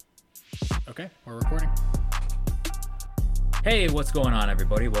Okay, we're recording. Hey, what's going on,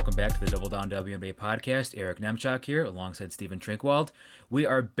 everybody? Welcome back to the Double Down WNBA podcast. Eric Nemchuk here, alongside Stephen Trinkwald. We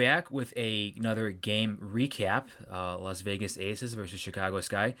are back with another game recap, Las Vegas Aces versus Chicago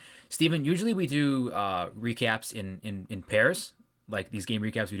Sky. Stephen, usually we do recaps in pairs. Like these game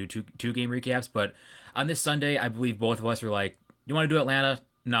recaps, we do two game recaps. But on this Sunday, I believe both of us were like, "You want to do Atlanta?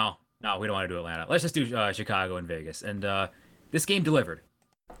 No, we don't want to do Atlanta. Let's just do Chicago and Vegas." And this game delivered.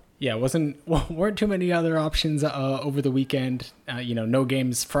 Yeah, weren't too many other options over the weekend. No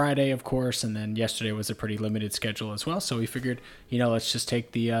games Friday, of course, and then yesterday was a pretty limited schedule as well. So we figured, let's just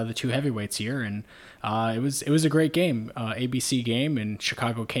take the two heavyweights here, and it was a great game, ABC game, and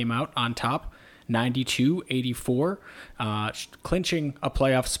Chicago came out on top, 92-84, clinching a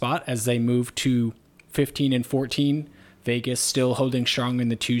playoff spot as they moved to 15-14. Vegas still holding strong in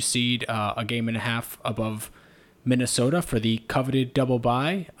the 2 seed, a game and a half above Minnesota for the coveted double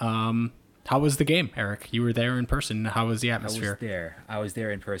bye. How was the game, Eric? You were there in person. How was the atmosphere? I was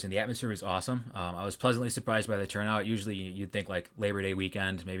there in person. The atmosphere was awesome. I was pleasantly surprised by the turnout. Usually you'd think like Labor Day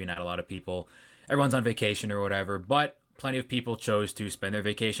weekend, maybe not a lot of people. Everyone's on vacation or whatever, but plenty of people chose to spend their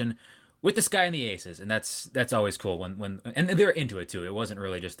vacation with the Sky and the Aces, and that's always cool when and they're into it too. It wasn't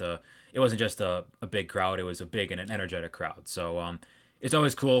just a big crowd. It was a big and an energetic crowd. So it's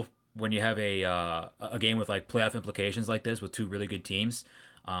always cool when you have a game with like playoff implications like this with two really good teams.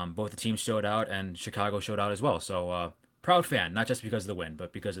 Both the teams showed out and Chicago showed out as well. So proud fan, not just because of the win,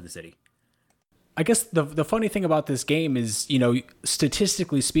 but because of the city. I guess the funny thing about this game is,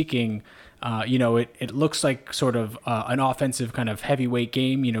 statistically speaking, it looks like sort of an offensive kind of heavyweight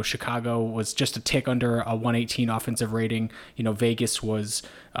game. Chicago was just a tick under a 118 offensive rating. Vegas was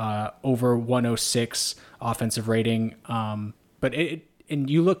over 106 offensive rating. But and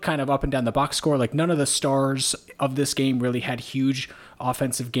you look kind of up and down the box score, like none of the stars of this game really had huge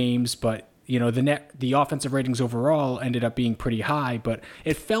offensive games, but the offensive ratings overall ended up being pretty high. But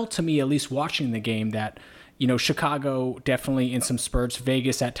it felt to me, at least watching the game, that Chicago definitely in some spurts,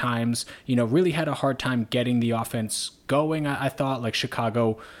 Vegas at times, really had a hard time getting the offense going. I thought like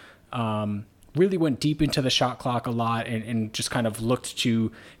Chicago really went deep into the shot clock a lot and just kind of looked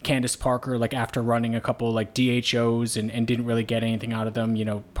to Candace Parker, like after running a couple like DHOs and didn't really get anything out of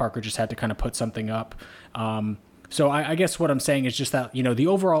them. Parker just had to kind of put something up. So I guess what I'm saying is just that, the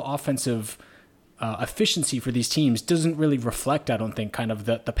overall offensive efficiency for these teams doesn't really reflect, I don't think, kind of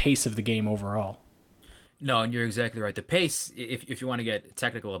the pace of the game overall. No, and you're exactly right. The pace, if you want to get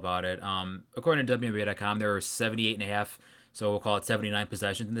technical about it, according to WNBA.com, there were 78 and a half, so we'll call it 79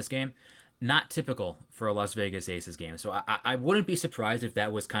 possessions in this game. Not typical for a Las Vegas Aces game. So I wouldn't be surprised if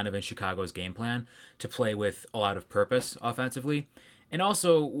that was kind of in Chicago's game plan to play with a lot of purpose offensively. And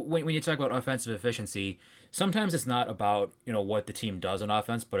also, when you talk about offensive efficiency, sometimes it's not about, what the team does on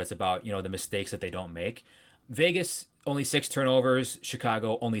offense, but it's about, the mistakes that they don't make. Vegas, only 6 turnovers.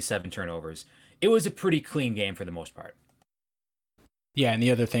 Chicago, only 7 turnovers. It was a pretty clean game for the most part. Yeah, and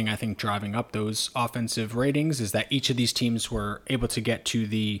the other thing I think driving up those offensive ratings is that each of these teams were able to get to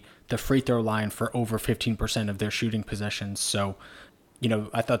the free throw line for over 15% of their shooting possessions. So,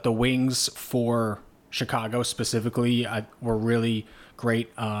 I thought the wings for Chicago specifically were really great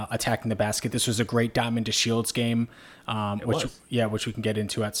attacking the basket. This was a great Diamond to Shields game, which we can get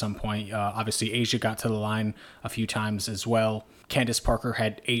into at some point. Obviously, Asia got to the line a few times as well. Candace Parker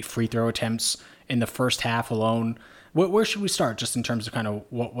had 8 free throw attempts in the first half alone. Where should we start, just in terms of kind of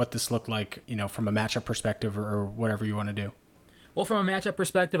what this looked like, from a matchup perspective or whatever you want to do? Well, from a matchup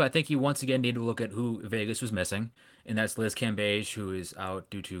perspective, I think you once again need to look at who Vegas was missing, and that's Liz Cambage, who is out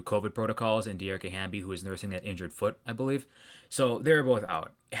due to COVID protocols, and Dearica Hamby, who is nursing that injured foot, I believe. So they're both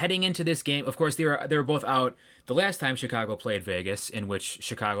out. Heading into this game, of course, they were both out the last time Chicago played Vegas, in which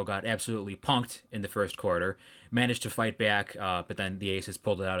Chicago got absolutely punked in the first quarter, managed to fight back, but then the Aces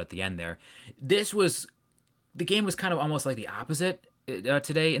pulled it out at the end there. The game was kind of almost like the opposite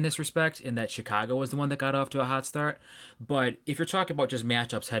today in this respect, in that Chicago was the one that got off to a hot start. But if you're talking about just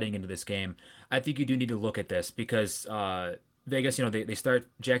matchups heading into this game, I think you do need to look at this because Vegas, they start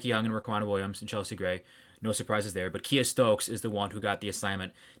Jackie Young and Raquan Williams and Chelsea Gray. No surprises there. But Kia Stokes is the one who got the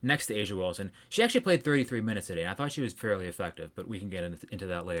assignment next to Asia Wilson. She actually played 33 minutes today, and I thought she was fairly effective, but we can get into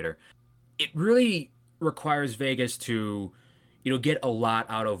that later. It really requires Vegas to, get a lot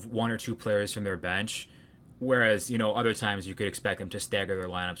out of one or two players from their bench. Whereas, other times you could expect them to stagger their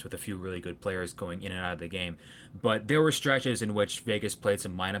lineups with a few really good players going in and out of the game. But there were stretches in which Vegas played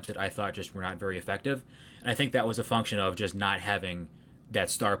some lineups that I thought just were not very effective. And I think that was a function of just not having that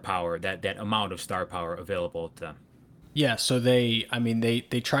star power, that amount of star power available to them. Yeah, so they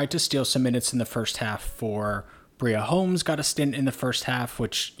tried to steal some minutes in the first half for Bria Holmes, got a stint in the first half,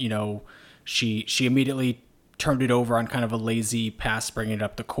 which, she immediately turned it over on kind of a lazy pass, bringing it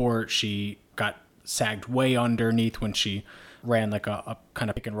up the court. She got sagged way underneath when she ran like a kind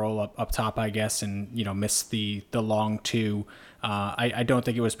of pick and roll up top, I guess, and missed the long two. I don't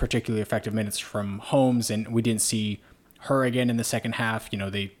think it was particularly effective minutes from Holmes, and we didn't see her again in the second half.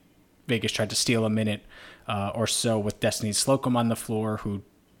 Vegas tried to steal a minute or so with Destiny Slocum on the floor, who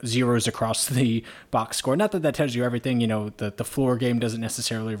zeros across the box score. Not that tells you everything. The floor game doesn't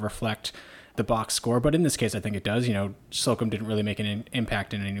necessarily reflect the box score, but in this case, I think it does. Slocum didn't really make an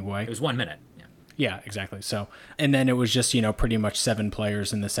impact in any way. It was 1 minute. Yeah, exactly. So, and then it was just, pretty much 7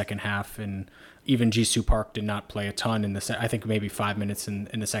 players in the second half, and even Jisoo Park did not play a ton in I think maybe 5 minutes in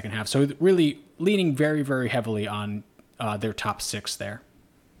the second half. So really leaning very, very heavily on their top 6 there.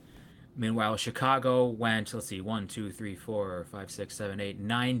 Meanwhile, Chicago went, 1, 2, 3, 4, 5, 6, 7, 8,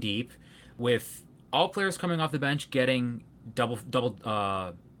 9 deep, with all players coming off the bench getting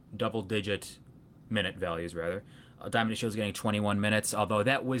double-digit minute values, rather. Diamond Shields getting 21 minutes, although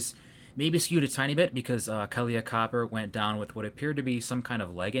that was maybe skewed a tiny bit because Kahleah Copper went down with what appeared to be some kind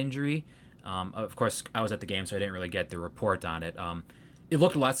of leg injury. Of course, I was at the game, so I didn't really get the report on it. It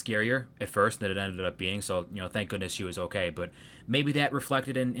looked a lot scarier at first than it ended up being, so thank goodness she was okay. But maybe that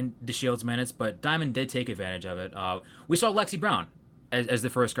reflected in DeShield's minutes, but Diamond did take advantage of it. We saw Lexi Brown as the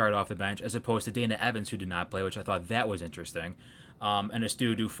first guard off the bench, as opposed to Dana Evans, who did not play, which I thought that was interesting. And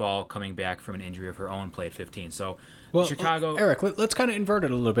Astu Dufal, coming back from an injury of her own, played 15. So Chicago. Eric, let's kind of invert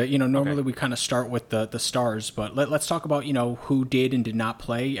it a little bit. Normally we kind of start with the stars, but let's talk about who did and did not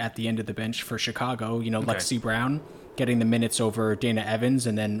play at the end of the bench for Chicago. Okay. Lexi Brown getting the minutes over Dana Evans,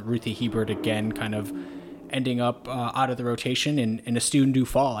 and then Ruthie Hebert again kind of ending up out of the rotation. And Astu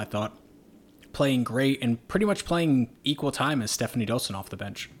Dufal, I thought, playing great and pretty much playing equal time as Stephanie Dolson off the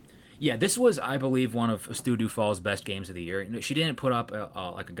bench. Yeah, this was, I believe, one of Astu Dufal's best games of the year. She didn't put up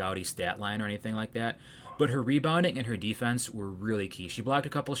like a gaudy stat line or anything like that, but her rebounding and her defense were really key. She blocked a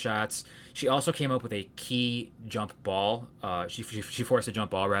couple shots. She also came up with a key jump ball. She forced a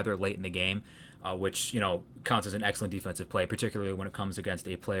jump ball rather late in the game, which counts as an excellent defensive play, particularly when it comes against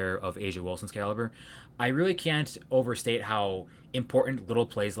a player of A'ja Wilson's caliber. I really can't overstate how important little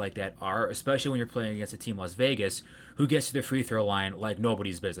plays like that are, especially when you're playing against a team Las Vegas who gets to the free throw line like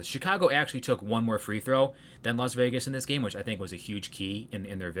nobody's business. Chicago actually took one more free throw than Las Vegas in this game, which I think was a huge key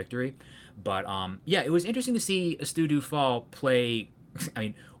in their victory. But yeah, it was interesting to see Astu Dufal play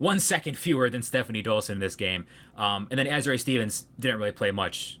 1 second fewer than Stephanie Dolson in this game. And then Azurá Stevens didn't really play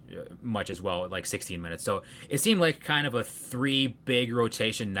much as well, like 16 minutes. So it seemed like kind of a 3 big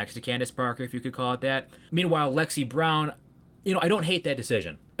rotation next to Candace Parker, if you could call it that. Meanwhile, Lexi Brown, I don't hate that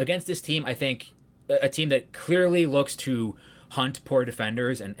decision. Against this team, I think a team that clearly looks to hunt poor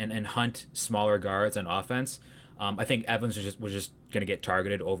defenders and hunt smaller guards on offense. I think Evans was just going to get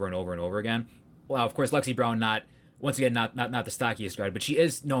targeted over and over and over again. Well, of course, Lexi Brown not the stockiest guard, but she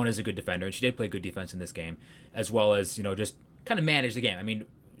is known as a good defender, and she did play good defense in this game, as well as just kind of manage the game.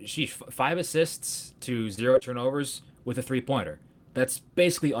 She 5 assists to 0 turnovers with a 3-pointer. That's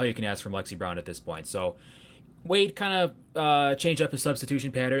basically all you can ask from Lexi Brown at this point. So Wade kind of changed up his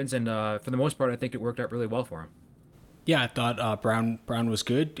substitution patterns, and for the most part, I think it worked out really well for him. Yeah, I thought Brown was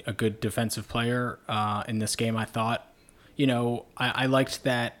good, a good defensive player in this game. I thought, I liked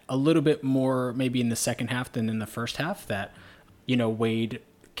that a little bit more maybe in the second half than in the first half, that, Wade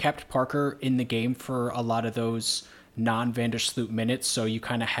kept Parker in the game for a lot of those non-Vandersloot minutes. So you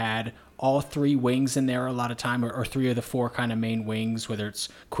kind of had all 3 wings in there a lot of time, or 3 of the 4 kind of main wings, whether it's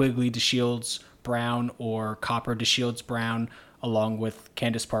Quigley, DeShields, Brown, or Copper, DeShields, Brown, along with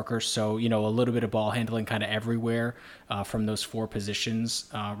Candace Parker. So, a little bit of ball handling kind of everywhere from those 4 positions,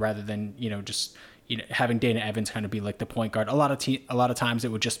 rather than, just having Dana Evans kind of be like the point guard. A lot of times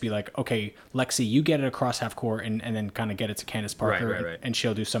it would just be like, okay, Lexi, you get it across half court and then kind of get it to Candace Parker, right. And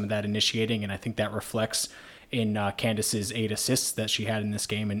she'll do some of that initiating. And I think that reflects in Candace's 8 assists that she had in this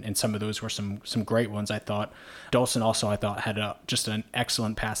game, and some of those were some great ones, I thought. Dolson also, I thought, had just an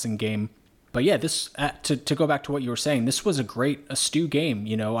excellent passing game. But yeah, this to go back to what you were saying, this was a great Astu game.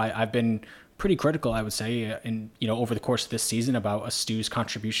 I've been pretty critical, I would say, over the course of this season about Astu's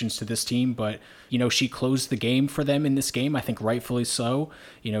contributions to this team. But, she closed the game for them in this game, I think rightfully so.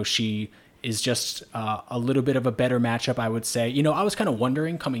 She is just a little bit of a better matchup, I would say. I was kind of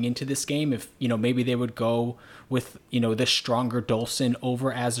wondering coming into this game if, maybe they would go with, this stronger Dolson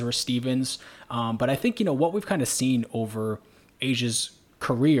over Azurá Stevens. But I think, what we've kind of seen over A'ja's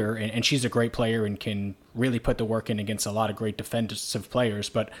career, and she's a great player and can really put the work in against a lot of great defensive players.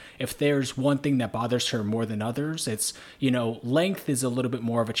 But if there's one thing that bothers her more than others, it's, length is a little bit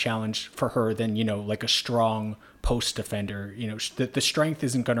more of a challenge for her than, like a strong post defender. The strength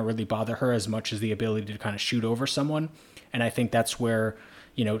isn't going to really bother her as much as the ability to kind of shoot over someone. And I think that's where,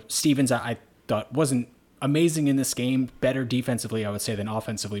 Stevens, I thought wasn't amazing in this game, better defensively, I would say, than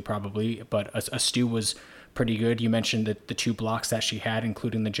offensively probably, but Stu was pretty good. You mentioned the two blocks that she had,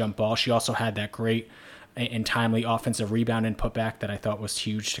 including the jump ball. She also had that great and timely offensive rebound and putback that I thought was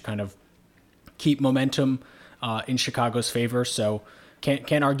huge to kind of keep momentum in Chicago's favor. So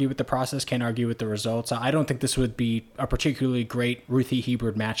can't argue with the process, can't argue with the results. I don't think this would be a particularly great Ruthie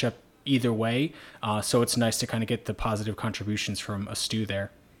Hebard matchup either way. So it's nice to kind of get the positive contributions from Stu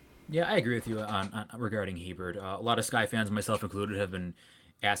there. Yeah, I agree with you on regarding Hebert. A lot of Sky fans, myself included, have been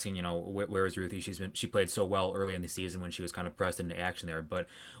asking, where is Ruthie? She played so well early in the season when she was kind of pressed into action there. But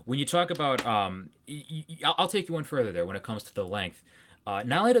when you talk about, I'll take you one further there when it comes to the length.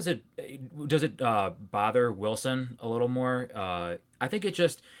 Not only does it bother Wilson a little more. I think it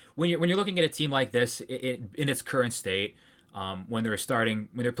just when you're looking at a team like this in its current state, when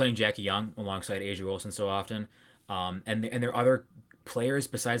they're playing Jackie Young alongside Asia Wilson so often, and their other players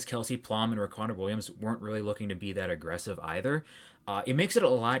besides Kelsey Plum and Raquan Williams weren't really looking to be that aggressive either. It makes it a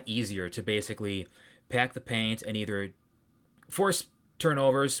lot easier to basically pack the paint and either force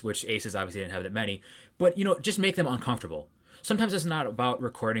turnovers, which Aces obviously didn't have that many, but just make them uncomfortable. Sometimes it's not about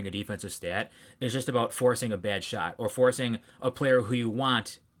recording a defensive stat. It's just about forcing a bad shot or forcing a player who you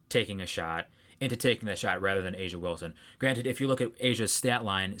want taking a shot into taking that shot rather than Asia Wilson. Granted, if you look at Asia's stat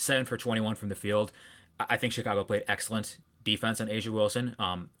line, 7 for 21 from the field, I think Chicago played excellent defense on Asia Wilson.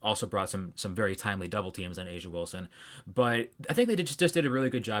 Also brought some very timely double teams on Asia Wilson, but I think they just did a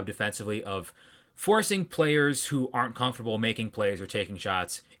really good job defensively of forcing players who aren't comfortable making plays or taking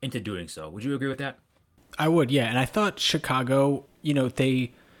shots into doing so. Would you agree with that? I would, yeah. And I thought Chicago,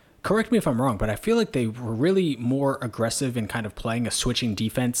 they, correct me if I'm wrong, but I feel like they were really more aggressive in kind of playing a switching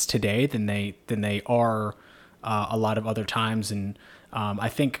defense today than they are a lot of other times. And I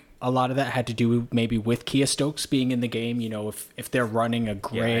think a lot of that had to do maybe with Kia Stokes being in the game. If they're running a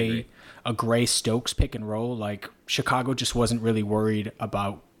Gray Stokes pick and roll, like Chicago just wasn't really worried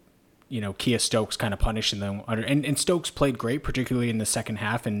about Kia Stokes kind of punishing them and Stokes played great, particularly in the second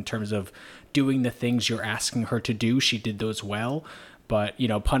half in terms of doing the things you're asking her to do. She did those well, but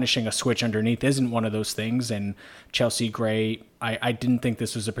punishing a switch underneath isn't one of those things. And Chelsea Gray, I didn't think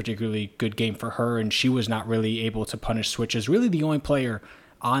this was a particularly good game for her, and she was not really able to punish switches. Really the only player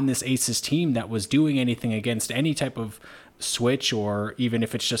on this Aces team that was doing anything against any type of switch, or even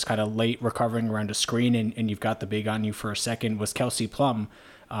if it's just kind of late recovering around a screen and you've got the big on you for a second, was Kelsey Plum,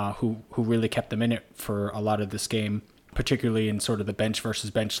 who really kept them in it for a lot of this game, particularly in sort of the bench versus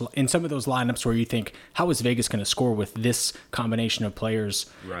bench, in some of those lineups where you think, how is Vegas going to score with this combination of players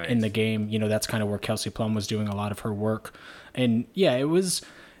in the game? That's kind of where Kelsey Plum was doing a lot of her work. And yeah,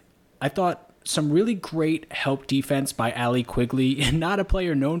 I thought, some really great help defense by Allie Quigley. Not a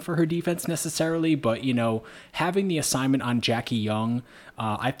player known for her defense necessarily, but having the assignment on Jackie Young,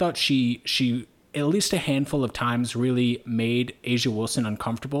 I thought she at least a handful of times really made Asia Wilson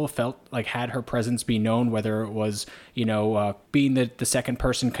uncomfortable. Felt like had her presence be known, whether it was being the second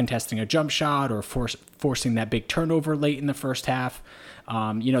person contesting a jump shot or forcing that big turnover late in the first half.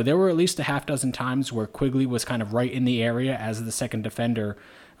 There were at least a half dozen times where Quigley was kind of right in the area as the second defender.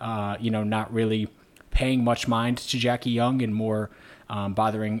 Not really paying much mind to Jackie Young and more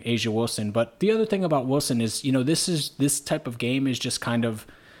bothering Asia Wilson. But the other thing about Wilson is, this type of game is just kind of,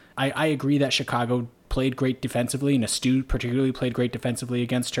 I agree that Chicago played great defensively, and Stu particularly played great defensively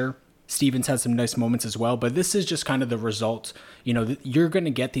against her. Stevens had some nice moments as well, but this is just kind of the result. You're going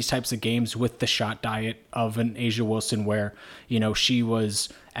to get these types of games with the shot diet of an Asia Wilson where, she was,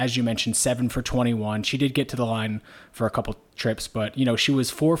 as you mentioned, 7 for 21. She did get to the line for a couple trips, but, she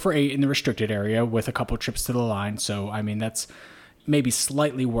was 4 for 8 in the restricted area with a couple trips to the line. So, I mean, that's maybe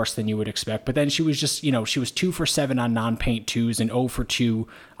slightly worse than you would expect. But then she was just, she was 2 for 7 on non-paint twos and 0 for 2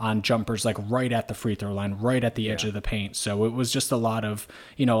 on jumpers, like right at the free throw line, right at the edge of the paint. So it was just a lot of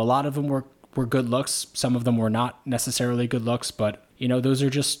them were good looks. Some of them were not necessarily good looks, but, those are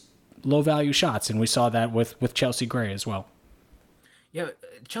just low value shots. And we saw that with Chelsea Gray as well. Yeah,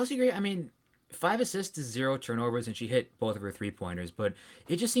 Chelsea Gray, I mean, 5 assists to 0 turnovers, and she hit both of her 3-pointers, but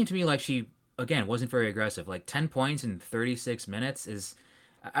it just seemed to me like she, again, wasn't very aggressive. Like 10 points in 36 minutes is,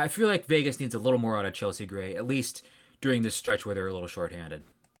 I feel like Vegas needs a little more out of Chelsea Gray, at least during this stretch where they're a little shorthanded.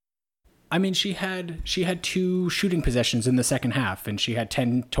 I mean, she had 2 shooting possessions in the second half, and she had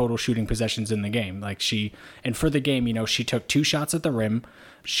 10 total shooting possessions in the game. And for the game, she took 2 shots at the rim.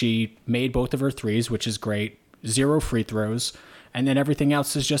 She made both of her threes, which is great. 0 free throws. And then everything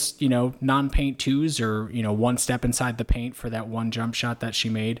else is just, non-paint twos or, one step inside the paint for that one jump shot that she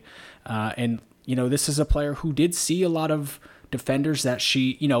made. And this is a player who did see a lot of defenders that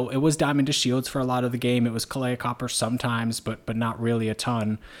it was Diamond DeShields for a lot of the game. It was Kalea Copper sometimes, but not really a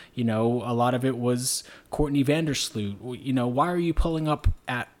ton. A lot of it was Courtney Vandersloot. Why are you pulling up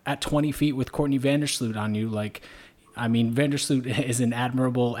at 20 feet with Courtney Vandersloot on you? Vandersloot is an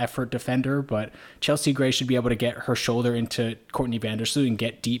admirable effort defender, but Chelsea Gray should be able to get her shoulder into Courtney Vandersloot and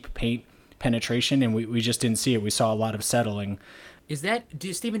get deep paint penetration, and we just didn't see it. We saw a lot of settling.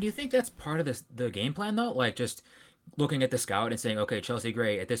 Steven, do you think that's part of the game plan, though? Like, just looking at the scout and saying, okay, Chelsea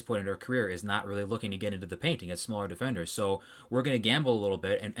Gray at this point in her career is not really looking to get into the paint against smaller defenders, so we're going to gamble a little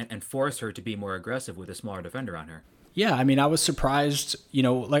bit and force her to be more aggressive with a smaller defender on her. Yeah, I was surprised,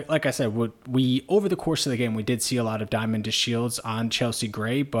 like I said, we over the course of the game, we did see a lot of Diamond DeShields on Chelsea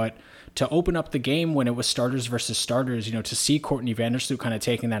Gray, but to open up the game when it was starters versus starters, to see Courtney Vandersloot kind of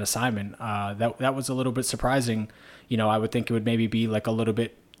taking that assignment, that was a little bit surprising. I would think it would maybe be like a little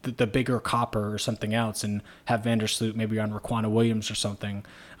bit the bigger Copper or something else and have Vandersloot maybe on Raquana Williams or something.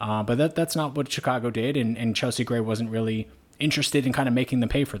 But that's not what Chicago did, and Chelsea Gray wasn't really interested in kind of making them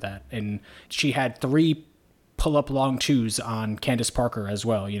pay for that. And she had 3 pull-up long twos on Candace Parker as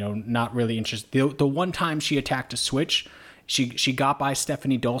well, not really interested. The one time she attacked a switch, she got by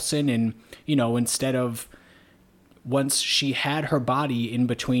Stephanie Dolson, and, instead of, once she had her body in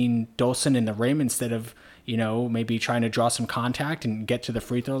between Dolson and the rim, instead of, maybe trying to draw some contact and get to the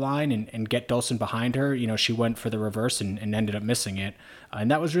free throw line and get Dolson behind her, she went for the reverse and ended up missing it.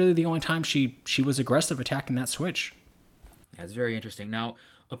 And that was really the only time she was aggressive attacking that switch. That's very interesting. Now,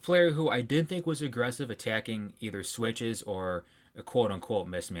 a player who I did think was aggressive attacking either switches or quote unquote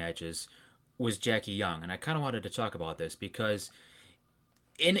mismatches was Jackie Young. And I kind of wanted to talk about this because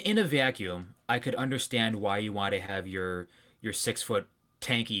in a vacuum, I could understand why you want to have your 6 foot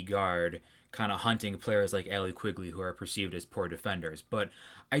tanky guard kind of hunting players like Allie Quigley who are perceived as poor defenders. But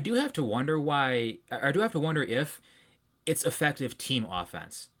I do have to wonder if it's effective team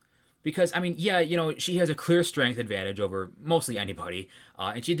offense. Because yeah, she has a clear strength advantage over mostly anybody,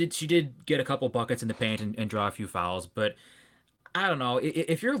 and she did get a couple buckets in the paint and draw a few fouls. But I don't know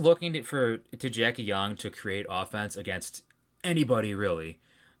if you're looking to Jackie Young to create offense against anybody really,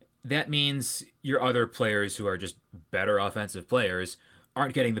 that means your other players who are just better offensive players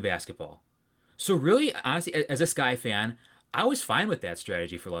aren't getting the basketball. So really, honestly, as a Sky fan, I was fine with that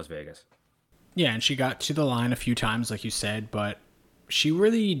strategy for Las Vegas. Yeah, and she got to the line a few times, like you said, but she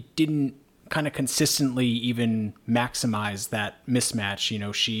really didn't kind of consistently even maximize that mismatch.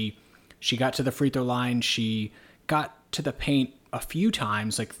 She got to the free throw line. She got to the paint a few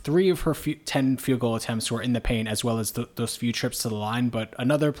times, like 3 of her 10 field goal attempts were in the paint, as well as those few trips to the line. But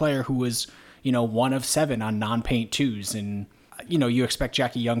another player who was, 1 of 7 on non-paint twos. And, you expect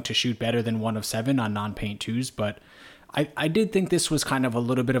Jackie Young to shoot better than 1 of 7 on non-paint twos. But I did think this was kind of a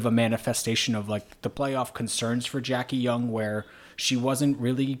little bit of a manifestation of like the playoff concerns for Jackie Young, where she wasn't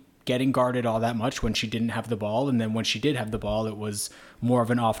really getting guarded all that much when she didn't have the ball. And then when she did have the ball, it was more of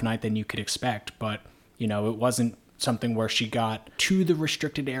an off night than you could expect. But, it wasn't something where she got to the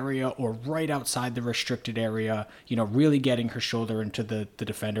restricted area or right outside the restricted area, really getting her shoulder into the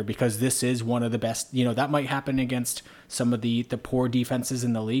defender, because this is one of the best, that might happen against some of the poor defenses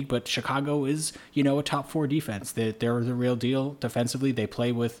in the league, but Chicago is, a top 4 defense. They're the real deal defensively. They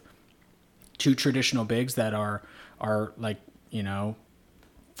play with 2 traditional bigs that are like,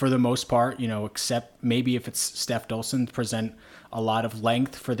 for the most part, except maybe if it's Steph Dolson, present a lot of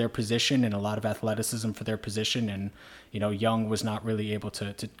length for their position and a lot of athleticism for their position. And, Young was not really able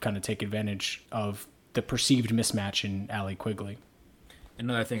to kind of take advantage of the perceived mismatch in Allie Quigley.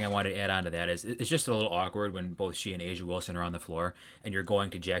 Another thing I wanted to add on to that is it's just a little awkward when both she and A'ja Wilson are on the floor and you're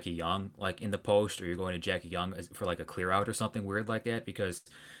going to Jackie Young like in the post, or you're going to Jackie Young for like a clear out or something weird like that, because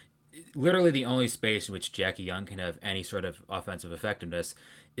literally the only space in which Jackie Young can have any sort of offensive effectiveness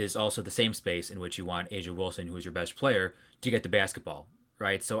is also the same space in which you want A'ja Wilson, who is your best player, to get the basketball,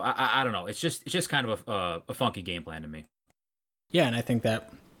 right? So I don't know. It's just kind of a funky game plan to me. Yeah, and I think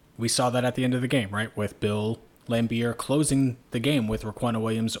that we saw that at the end of the game, right? With Bill Laimbeer closing the game with Raquana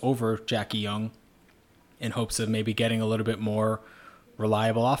Williams over Jackie Young in hopes of maybe getting a little bit more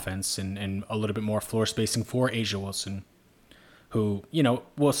reliable offense and a little bit more floor spacing for A'ja Wilson, who,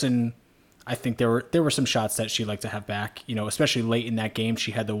 Wilson, I think there were some shots that she liked to have back, especially late in that game.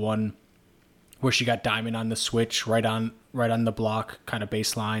 She had the one where she got Diamond on the switch right on the block kind of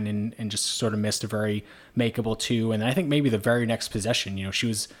baseline and just sort of missed a very makeable two. And I think maybe the very next possession, she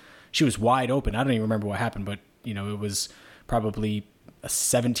was wide open. I don't even remember what happened, but it was probably a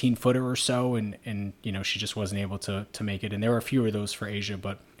 17-footer or so, and she just wasn't able to make it. And there were a few of those for Asia,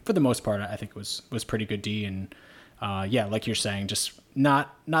 but for the most part, I think it was pretty good D. And like you're saying, just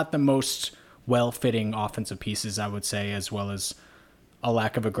not the most well-fitting offensive pieces, I would say, as well as a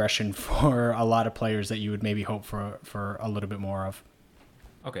lack of aggression for a lot of players that you would maybe hope for a little bit more of.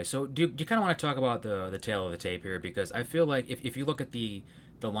 Okay, so do you kind of want to talk about the tail of the tape here? Because I feel like if you look at the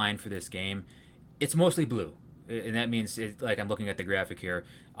line for this game, it's mostly blue. And that means, like I'm looking at the graphic here,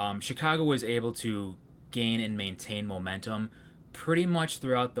 Chicago was able to gain and maintain momentum pretty much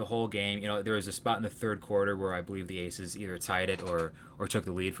throughout the whole game. There was a spot in the third quarter where I believe the Aces either tied it or took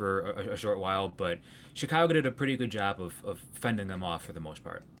the lead for a short while, but Chicago did a pretty good job of fending them off for the most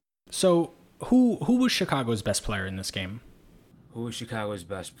part. So who was Chicago's best player in this game? Who was Chicago's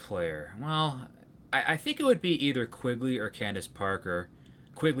best player? Well, I think it would be either Quigley or Candace Parker.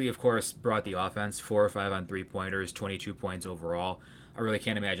 Quigley, of course, brought the offense, 4 or 5 on three-pointers, 22 points overall. I really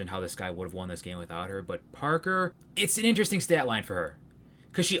can't imagine how this guy would have won this game without her. But Parker, it's an interesting stat line for her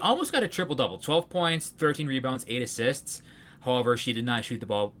because she almost got a triple-double, 12 points, 13 rebounds, 8 assists. However, she did not shoot the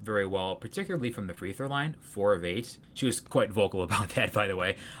ball very well, particularly from the free throw line, 4 of 8. She was quite vocal about that, by the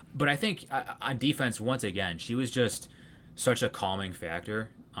way. But I think on defense, once again, she was just such a calming factor.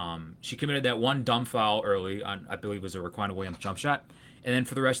 She committed that one dumb foul early on, I believe it was a Raquan Williams jump shot. And then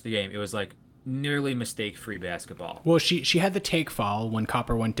for the rest of the game, it was like nearly mistake-free basketball. Well, she had the take foul when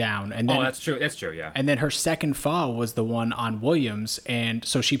Copper went down, and then, that's true. That's true. Yeah. And then her second foul was the one on Williams, and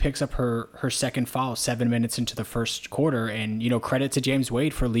so she picks up her second foul 7 minutes into the first quarter. And credit to James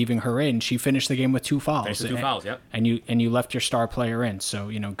Wade for leaving her in. She finished the game with 2 fouls. Finished with 2 fouls. Yep. And you left your star player in.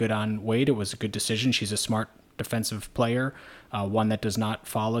 So good on Wade. It was a good decision. She's a smart defensive player, one that does not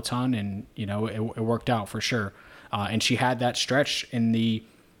foul a ton, and it worked out for sure. And she had that stretch in the,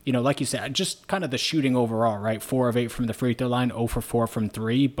 like you said, just kind of the shooting overall, right? 4 of 8 from the free throw line, 0 for 4 from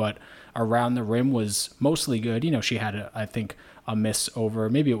 3, but around the rim was mostly good. She had, I think, a miss over,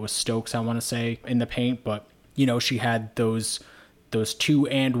 maybe it was Stokes, I want to say, in the paint, but, she had those 2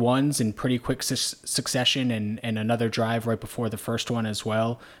 and 1s in pretty quick succession and another drive right before the first one as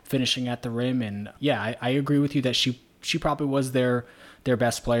well, finishing at the rim. And yeah, I agree with you that she probably was their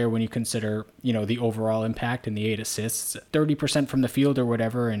best player when you consider, the overall impact and the 8 assists, 30% from the field or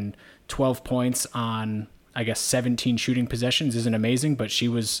whatever, and 12 points on, I guess, 17 shooting possessions isn't amazing, but she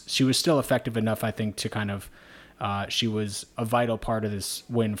was still effective enough, I think, to kind of, she was a vital part of this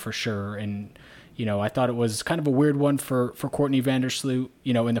win for sure. And, I thought it was kind of a weird one for Courtney Vandersloot,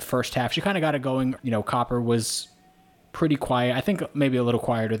 in the first half. She kind of got it going. Copper was pretty quiet. I think maybe a little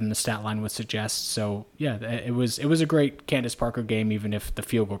quieter than the stat line would suggest. So yeah, it was a great Candace Parker game, even if the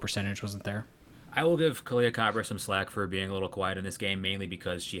field goal percentage wasn't there. I will give Kalia Copper some slack for being a little quiet in this game, mainly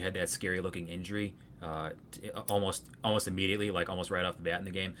because she had that scary looking injury almost immediately, like almost right off the bat in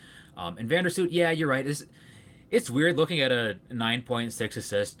the game. And Vandersloot, yeah, you're right. It's weird looking at a 9.6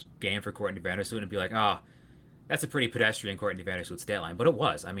 assist game for Courtney Vandersloot and be like, that's a pretty pedestrian Courtney Vandersloot stat line. But it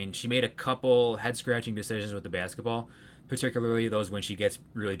was. I mean, she made a couple head-scratching decisions with the basketball, particularly those when she gets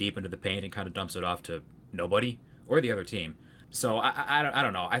really deep into the paint and kind of dumps it off to nobody or the other team. So I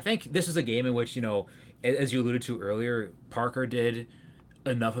don't know. I think this was a game in which, as you alluded to earlier, Parker did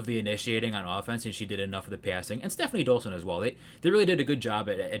enough of the initiating on offense and she did enough of the passing. And Stephanie Dolson as well. They really did a good job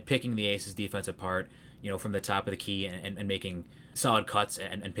at picking the Aces defense apart, from the top of the key and making solid cuts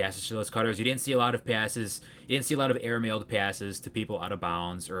and passes to those cutters. You didn't see a lot of passes. You didn't see a lot of airmailed passes to people out of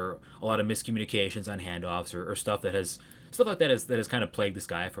bounds or a lot of miscommunications on handoffs or stuff like that has kind of plagued this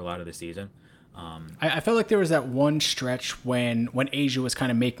guy for a lot of the season. I felt like there was that one stretch when Asia was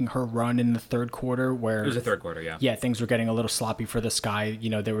kind of making her run in the third quarter where... It was the third quarter, yeah. Yeah, things were getting a little sloppy for the Sky.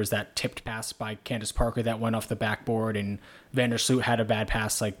 There was that tipped pass by Candace Parker that went off the backboard, and Vandersloot had a bad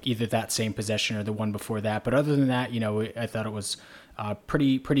pass, like either that same possession or the one before that. But other than that, I thought it was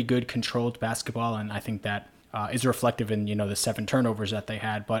pretty good controlled basketball, and I think that is reflective in, the 7 turnovers that they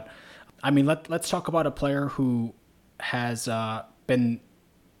had. But, I mean, let's talk about a player who has been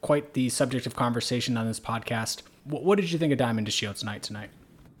quite the subject of conversation on this podcast. What did you think of Diamond DeShields' night tonight?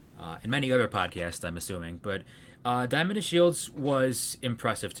 And many other podcasts, I'm assuming. But Diamond DeShields was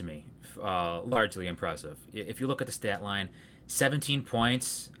impressive to me, largely impressive. If you look at the stat line, 17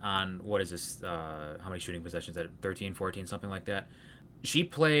 points on, what is this, how many shooting possessions? 13, 14, something like that. She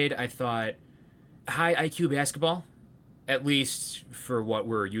played, I thought, high IQ basketball, at least for what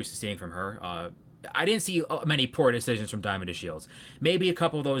we're used to seeing from her. I didn't see many poor decisions from Diamond to Shields. Maybe a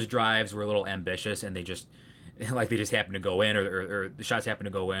couple of those drives were a little ambitious and they just like they just happened to go in, or the shots happened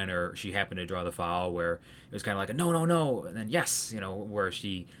to go in, or she happened to draw the foul where it was kind of like a no, no, no, and then yes, where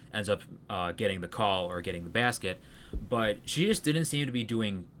she ends up getting the call or getting the basket. But she just didn't seem to be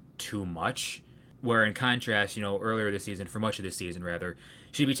doing too much. Where in contrast, earlier this season, for much of this season rather,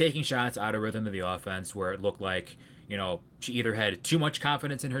 she'd be taking shots out of rhythm of the offense where it looked like she either had too much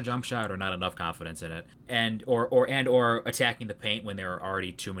confidence in her jump shot or not enough confidence in it, and or attacking the paint when there are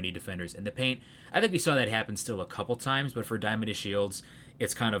already too many defenders in the paint. I think we saw that happen still a couple times, but for Diamond to Shields,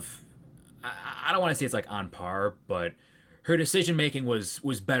 it's kind of, I don't want to say it's like on par, but her decision making was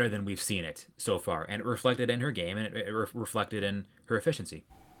better than we've seen it so far, and it reflected in her game, and it reflected in her efficiency.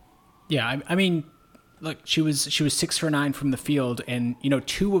 Yeah, I mean, look, she was 6 for 9 from the field, and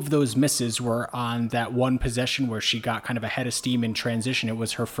two of those misses were on that one possession where she got kind of ahead of steam in transition. It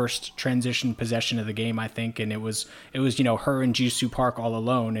was her first transition possession of the game, I think, and it was her and Jisoo Park all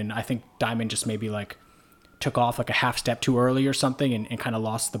alone, and I think Diamond just maybe like took off like a half step too early or something, and kind of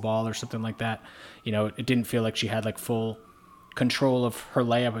lost the ball or something like that. It didn't feel like she had like full control of her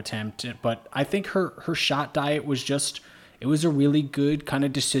layup attempt, but I think her shot diet was just, it was a really good kind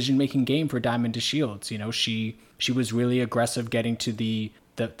of decision making game for Diamond to Shields. She was really aggressive getting to the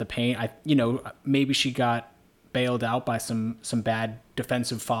paint. Maybe she got bailed out by some bad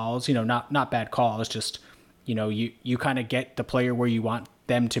defensive fouls. Not bad calls, just you kind of get the player where you want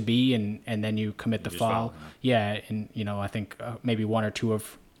them to be, and then you commit the foul. Yeah, and I think maybe one or two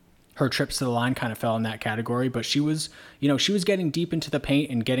of her trips to the line kind of fell in that category, but she was getting deep into the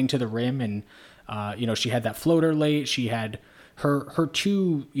paint and getting to the rim, and she had that floater late. She had her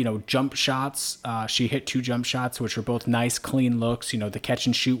two jump shots. She hit two jump shots, which were both nice, clean looks. The catch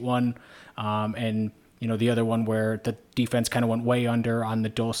and shoot one, and the other one where the defense kind of went way under on the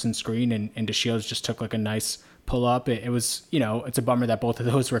Dolson screen, and DeShields just took like a nice pull up. It was it's a bummer that both of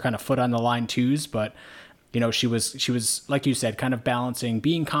those were kind of foot on the line twos, but she was like you said, kind of balancing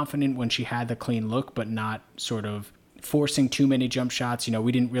being confident when she had the clean look, but not sort of forcing too many jump shots.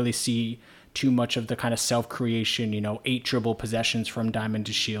 We didn't really see too much of the kind of self-creation, 8 dribble possessions from Diamond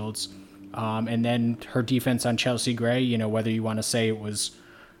to Shields. And then her defense on Chelsea Gray, whether you want to say it was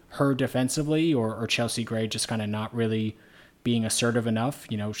her defensively or Chelsea Gray just kind of not really being assertive enough.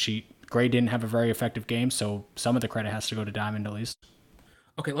 Gray didn't have a very effective game, so some of the credit has to go to Diamond at least.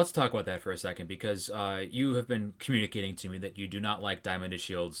 Okay, let's talk about that for a second because you have been communicating to me that you do not like Diamond to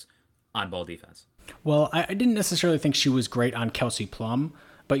Shields on ball defense. Well, I didn't necessarily think she was great on Kelsey Plum,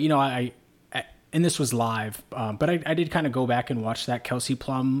 but I and this was live, but I did kind of go back and watch that Kelsey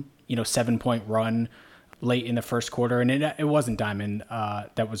Plum 7-point run late in the first quarter, and it wasn't Diamond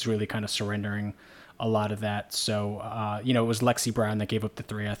that was really kind of surrendering a lot of that. So it was Lexi Brown that gave up the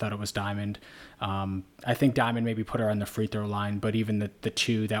 3. I thought it was Diamond. I think Diamond maybe put her on the free throw line, but even the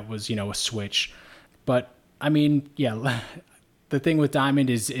 2, that was a switch. But I mean, yeah. The thing with Diamond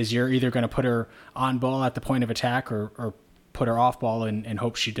is you're either going to put her on ball at the point of attack or put her off ball and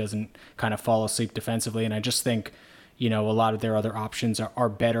hope she doesn't kind of fall asleep defensively. And I just think, a lot of their other options are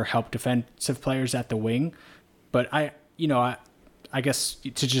better help defensive players at the wing. But I guess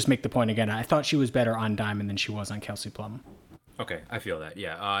to just make the point again, I thought she was better on Diamond than she was on Kelsey Plum. Okay, I feel that.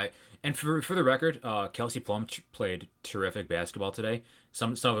 Yeah. And for the record, Kelsey Plum played terrific basketball today.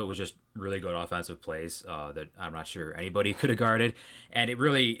 Some of it was just really good offensive plays that I'm not sure anybody could have guarded. And it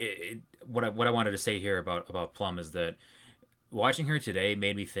really, what I wanted to say here about Plum is that watching her today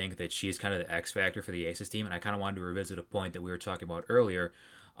made me think that she's kind of the X factor for the Aces team. And I kind of wanted to revisit a point that we were talking about earlier.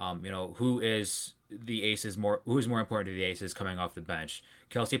 Who is more important to the Aces coming off the bench,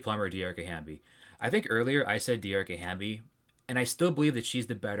 Kelsey Plum or Dearica Hamby? I think earlier I said Dearica Hamby, and I still believe that she's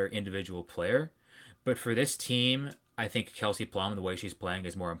the better individual player. But for this team, I think Kelsey Plum, the way she's playing,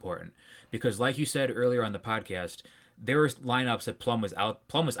 is more important. Because like you said earlier on the podcast, there were lineups that Plum was out.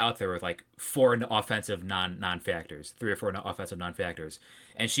 Plum was out there with like 4 offensive non-factors, 3 or 4 offensive non-factors,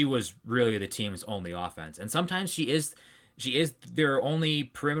 and she was really the team's only offense. And sometimes she is their only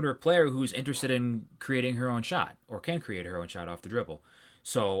perimeter player who's interested in creating her own shot or can create her own shot off the dribble.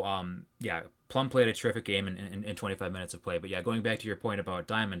 So yeah, Plum played a terrific game in 25 minutes of play. But yeah, going back to your point about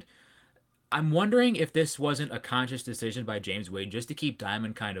Diamond, I'm wondering if this wasn't a conscious decision by James Wade just to keep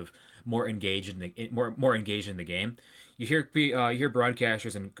Diamond kind of more engaged more engaged in the game. You hear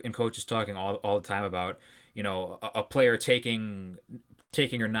broadcasters and coaches talking all the time about a player taking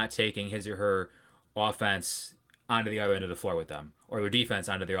or not taking his or her offense onto the other end of the floor with them, or their defense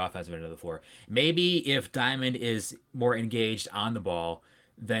onto their offensive end of the floor. Maybe if Diamond is more engaged on the ball,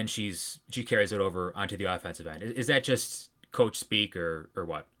 then she carries it over onto the offensive end. Is that just coach speak or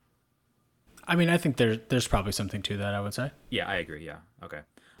what? I mean, I think there's probably something to that, I would say. Yeah, I agree. Yeah. Okay.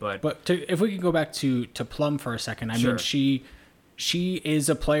 But But if we can go back to Plum for a second, I mean, sure. she is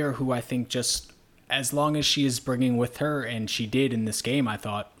a player who I think just as long as she is bringing with her, and she did in this game, I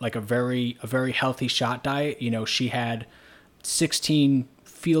thought like a very healthy shot diet. You know, she had 16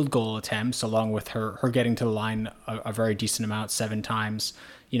 field goal attempts, along with her getting to the line a very decent amount, 7 times.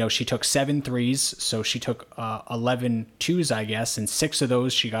 You know, she took 7 threes, so she took 11 twos, I guess, and 6 of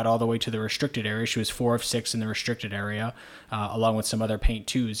those she got all the way to the restricted area. She was 4 of 6 in the restricted area, along with some other paint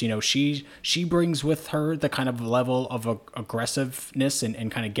twos. You know, she brings with her the kind of level of aggressiveness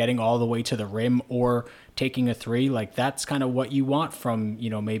and kind of getting all the way to the rim or taking a three. Like that's kind of what you want from, you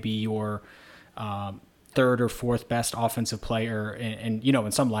know, maybe your third or fourth best offensive player, and you know,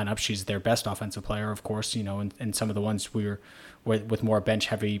 in some lineups she's their best offensive player, of course, you know, and some of the ones we're with more bench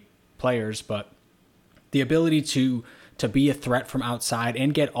heavy players. But the ability to be a threat from outside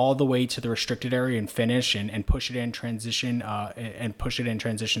and get all the way to the restricted area and finish and push it in transition,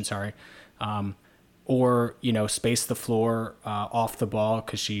 sorry, or you know, space the floor off the ball,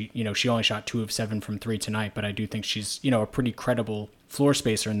 because she only shot 2 of 7 from three tonight, but I do think she's, you know, a pretty credible floor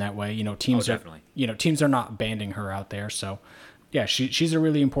spacer in that way. You know, Definitely. teams are not banding her out there, so yeah, she's a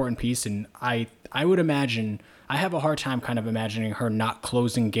really important piece, and I would imagine I have a hard time kind of imagining her not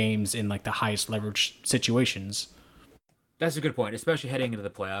closing games in like the highest leverage situations. That's a good point, especially heading into the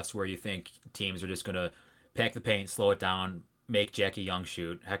playoffs where you think teams are just going to pack the paint, slow it down, make Jackie Young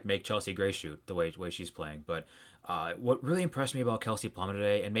shoot, heck, make Chelsea Gray shoot the way she's playing. But what really impressed me about Kelsey Plum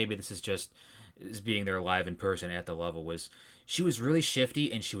today, and maybe this is just is being there live in person at the level, was she was really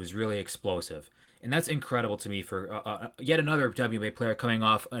shifty and she was really explosive. And that's incredible to me for yet another WNBA player coming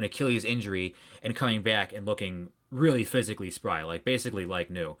off an Achilles injury and coming back and looking really physically spry, like basically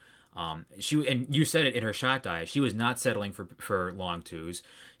like new. She and you said it in her shot diet. She was not settling for long twos.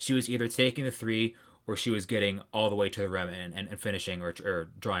 She was either taking the three or she was getting all the way to the rim and finishing or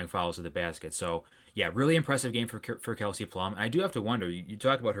drawing fouls to the basket. So yeah, really impressive game for Kelsey Plum. And I do have to wonder. You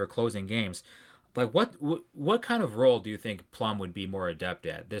talked about her closing games. Like what kind of role do you think Plum would be more adept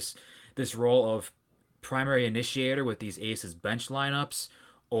at? This role of primary initiator with these Aces bench lineups,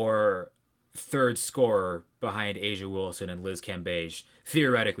 or third scorer behind Asia Wilson and Liz Cambage,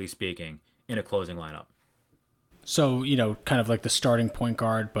 theoretically speaking, in a closing lineup. So, you know, kind of like the starting point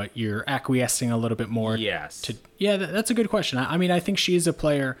guard, but you're acquiescing a little bit more Yes. to, yeah, that's a good question. I mean, I think she is a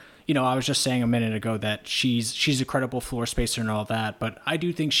player, you know, I was just saying a minute ago that she's a credible floor spacer and all that, but I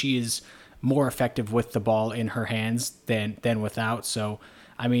do think she is more effective with the ball in her hands than without. So,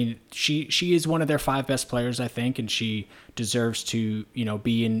 I mean, she is one of their 5 best players, I think, and she deserves to, you know,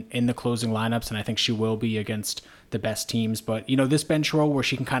 be in the closing lineups, and I think she will be against the best teams. But, you know, this bench role where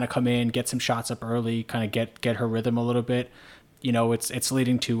she can kind of come in, get some shots up early, kind of get her rhythm a little bit, you know, it's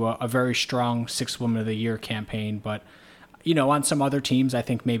leading to a very strong 6th Woman of the Year campaign. But, you know, on some other teams, I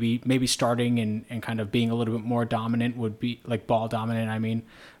think maybe starting and kind of being a little bit more dominant would be, like ball dominant, I mean,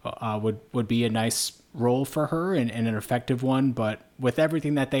 would be a nice role for her, and an effective one. But with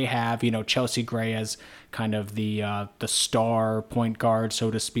everything that they have, you know, Chelsea Gray as kind of the star point guard,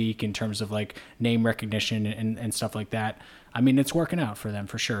 so to speak, in terms of like name recognition and stuff like that. I mean, it's working out for them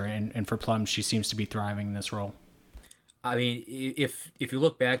for sure. And for Plum, she seems to be thriving in this role. I mean, if you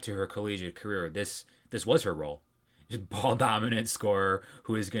look back to her collegiate career, this was her role. Just ball dominant scorer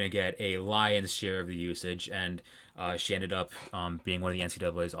who is going to get a lion's share of the usage, and she ended up being one of the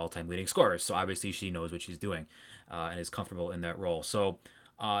NCAA's all-time leading scorers. So obviously she knows what she's doing and is comfortable in that role. So,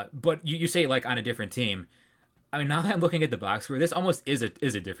 but you say like on a different team. I mean, now that I'm looking at the box score, this almost is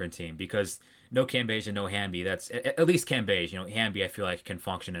a different team because no Cambage and no Hamby. That's at least Cambage. You know, Hamby I feel like can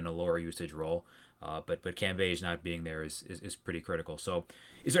function in a lower usage role, but Cambage not being there is pretty critical. So,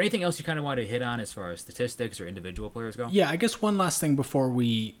 is there anything else you kind of want to hit on as far as statistics or individual players go? Yeah, I guess one last thing before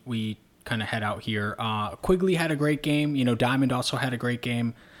we kind of head out here. Quigley had a great game. You know, Diamond also had a great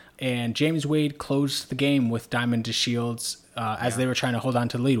game. And James Wade closed the game with Diamond DeShields as they were trying to hold on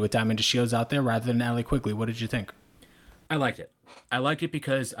to the lead with Diamond DeShields out there rather than Allie Quigley. What did you think? I liked it. I liked it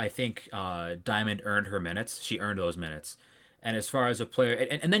because I think Diamond earned her minutes. She earned those minutes. And as far as a player,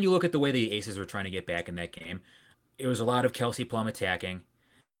 and then you look at the way the Aces were trying to get back in that game. It was a lot of Kelsey Plum attacking,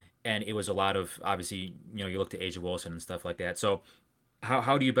 and it was a lot of obviously, you know, you look to Asia Wilson and stuff like that. So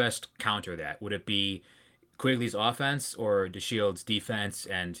how do you best counter that? Would it be Quigley's offense or DeShield's defense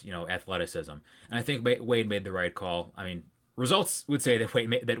and, you know, athleticism? And I think Wade made the right call. I mean, results would say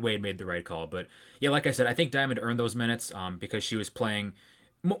that Wade made the right call, but yeah, like I said, I think Diamond earned those minutes because she was playing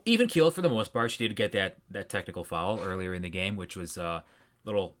even keeled for the most part. She did get that technical foul earlier in the game, which was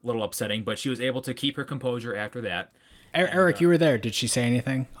little upsetting, but she was able to keep her composure after that. And Eric, you were there. Did she say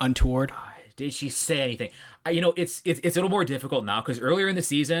anything untoward? Did she say anything? It's a little more difficult now because earlier in the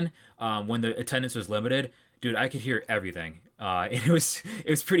season, when the attendance was limited, dude, I could hear everything. It was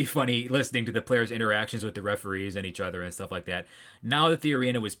pretty funny listening to the players' interactions with the referees and each other and stuff like that. Now that the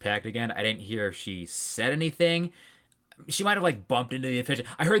arena was packed again, I didn't hear if she said anything. She might have like bumped into the official.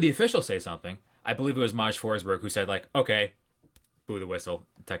 I heard the official say something. I believe it was Maj Forsberg who said like, "Okay, boo the whistle,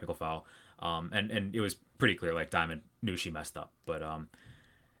 technical foul." And it was pretty clear like Diamond knew she messed up. But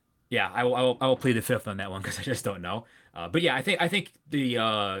yeah, I will plead the fifth on that one because I just don't know. But yeah, I think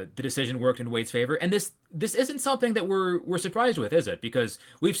the decision worked in Wade's favor, and this isn't something that we're surprised with, is it? Because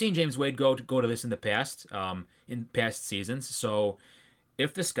we've seen James Wade go to this in the past, in past seasons. So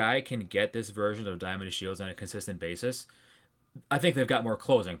if the Sky can get this version of Diamond and Shields on a consistent basis, I think they've got more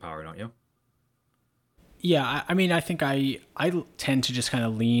closing power, don't you? Yeah, I mean, I think I tend to just kind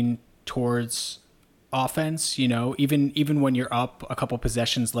of lean towards offense. Even when you're up a couple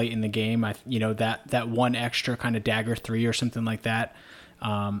possessions late in the game, that one extra kind of dagger three or something like that,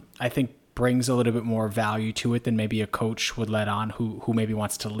 I think brings a little bit more value to it than maybe a coach would let on who maybe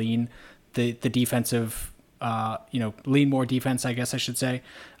wants to lean the defensive. Lean more defense, I guess I should say.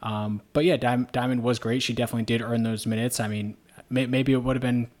 But yeah, Diamond was great. She definitely did earn those minutes. I mean, maybe it would have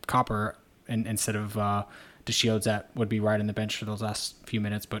been Copper instead of DeShields that would be right on the bench for those last few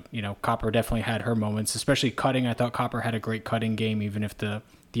minutes. But, Copper definitely had her moments, especially cutting. I thought Copper had a great cutting game, even if the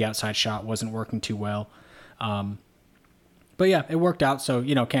outside shot wasn't working too well. But yeah, it worked out. So,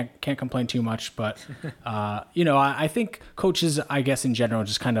 can't complain too much. But, I think coaches, I guess in general,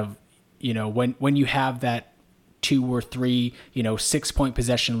 just kind of, when you have that 2 or 3, 6-point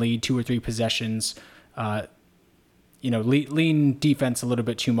possession lead, 2 or 3 possessions, lean defense a little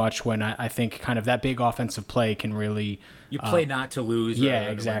bit too much when I think kind of that big offensive play can really... You play not to lose. Yeah,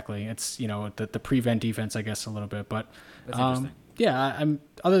 exactly. It's, the prevent defense, I guess, a little bit. But that's interesting. Yeah, I'm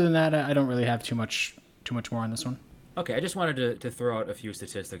other than that, I don't really have too much more on this one. Okay, I just wanted to throw out a few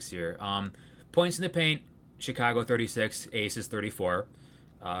statistics here. Points in the paint, Chicago 36, Aces 34.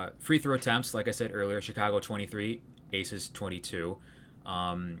 Free throw attempts, like I said earlier, Chicago 23, Aces 22.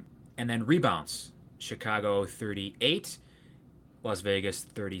 And then rebounds, Chicago 38, Las Vegas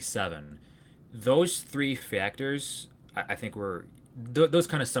 37. Those three factors, I think those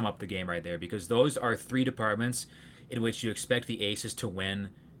kind of sum up the game right there because those are three departments in which you expect the Aces to win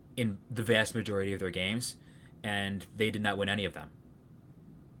in the vast majority of their games, and they did not win any of them.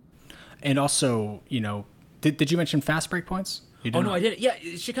 And also, did you mention fast break points? Oh, no, I didn't. Yeah,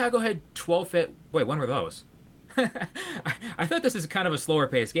 Chicago had 12 Wait, when were those? I thought this is kind of a slower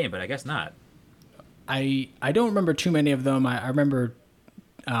paced game, but I guess not. I don't remember too many of them. I remember,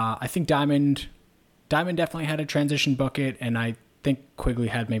 I think Diamond definitely had a transition bucket, and I think Quigley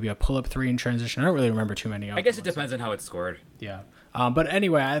had maybe a pull-up 3 in transition. I don't really remember too many of them. I guess it depends on how it's scored. Yeah. But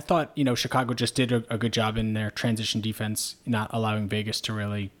anyway, I thought, Chicago just did a good job in their transition defense, not allowing Vegas to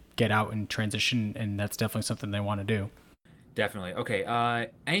really get out in transition, and that's definitely something they want to do. Definitely. Okay.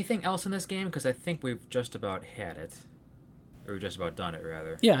 Anything else in this game? Because I think we've just about had it. Or we've just about done it,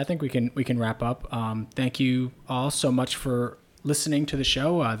 rather. Yeah, I think we can wrap up. Thank you all so much for listening to the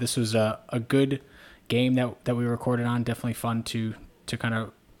show. This was a good game that we recorded on. Definitely fun to kind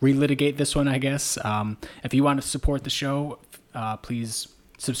of relitigate this one, I guess. If you want to support the show, please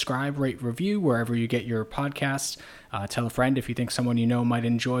subscribe, rate, review wherever you get your podcasts. Tell a friend if you think someone might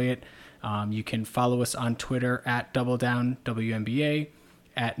enjoy it. You can follow us on Twitter at DoubleDownWNBA,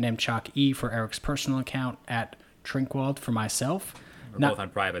 at NemchokE for Eric's personal account, at Trinkwald for myself. We're both on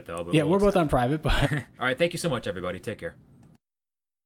private, though. Yeah, we're both on private. But all right, thank you so much, everybody. Take care.